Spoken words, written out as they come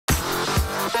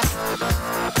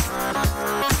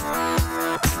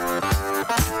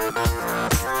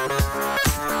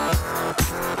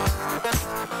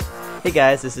Hey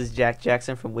guys, this is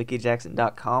Jackson from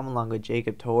WikiJackson.com along with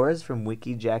Jacob Torres from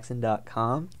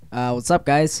WikiJackson.com. What's up,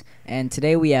 guys? And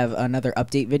today we have another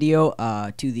update video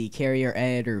to the Carrier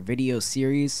Editor video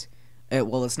series.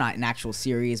 Well, it's not an actual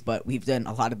series, but we've done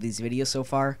a lot of these videos so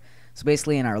far. So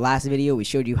basically, in our last video, we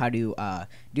showed you how to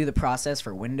do the process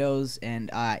for Windows,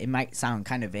 and it might sound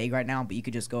kind of vague right now, but you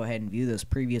could just go ahead and view those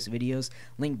previous videos,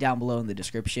 linked down below in the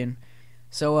description.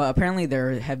 So apparently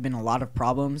there have been a lot of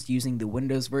problems using the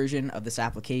Windows version of this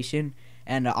application,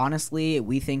 and honestly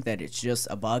we think that it's just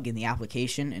a bug in the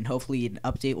application, and hopefully an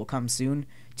update will come soon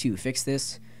to fix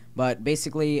this. But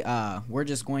basically we're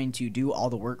just going to do all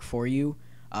the work for you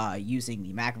using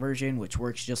the Mac version, which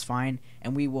works just fine,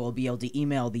 and we will be able to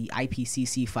email the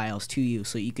IPCC files to you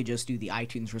so you could just do the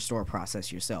iTunes restore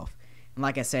process yourself. And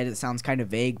like I said, it sounds kind of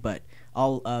vague, but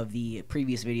all of the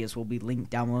previous videos will be linked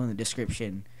down below in the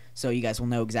description, so you guys will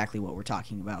know exactly what we're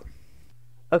talking about.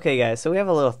 Okay guys, so we have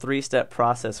a little three-step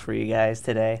process for you guys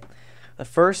today. The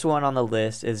first one on the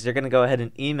list is you're going to go ahead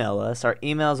and email us. Our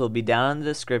emails will be down in the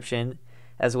description,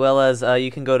 as well as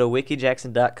you can go to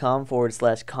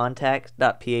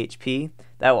wikijackson.com/contact.php.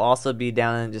 That will also be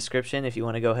down in the description if you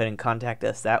want to go ahead and contact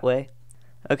us that way.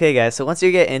 Okay guys, so once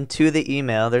you get into the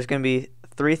email, there's going to be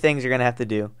three things you're going to have to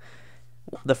do.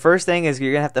 The first thing is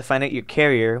you're going to have to find out your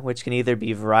carrier, which can either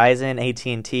be Verizon,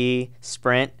 AT&T,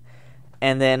 Sprint,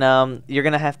 and then you're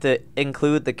going to have to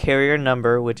include the carrier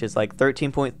number, which is like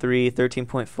 13.3,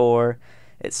 13.4,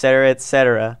 etc.,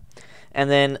 etc. And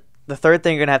then the third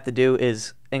thing you're going to have to do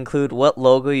is include what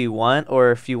logo you want,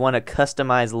 or if you want a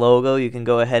customized logo, you can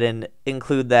go ahead and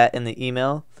include that in the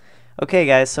email. Okay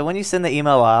guys, so when you send the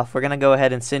email off, we're going to go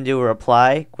ahead and send you a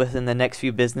reply within the next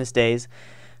few business days.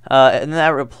 In that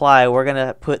reply, we're going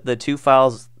to put the two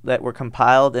files that were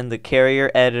compiled in the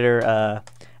Carrier Editor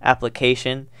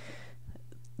application.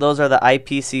 Those are the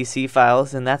IPCC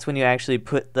files, and that's when you actually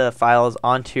put the files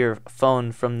onto your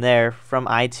phone from there, from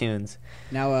iTunes.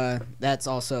 Now, that's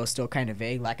also still kind of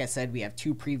vague. Like I said, we have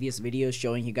two previous videos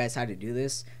showing you guys how to do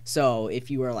this. So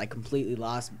if you are like completely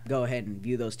lost, go ahead and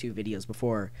view those two videos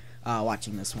before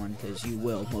watching this one, because you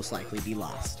will most likely be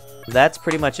lost. That's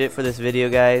pretty much it for this video,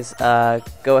 guys.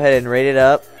 Go ahead and rate it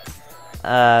up.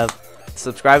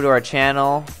 Subscribe to our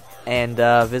channel, and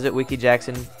visit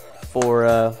WikiJackson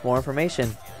for more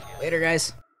information. Later,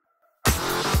 guys.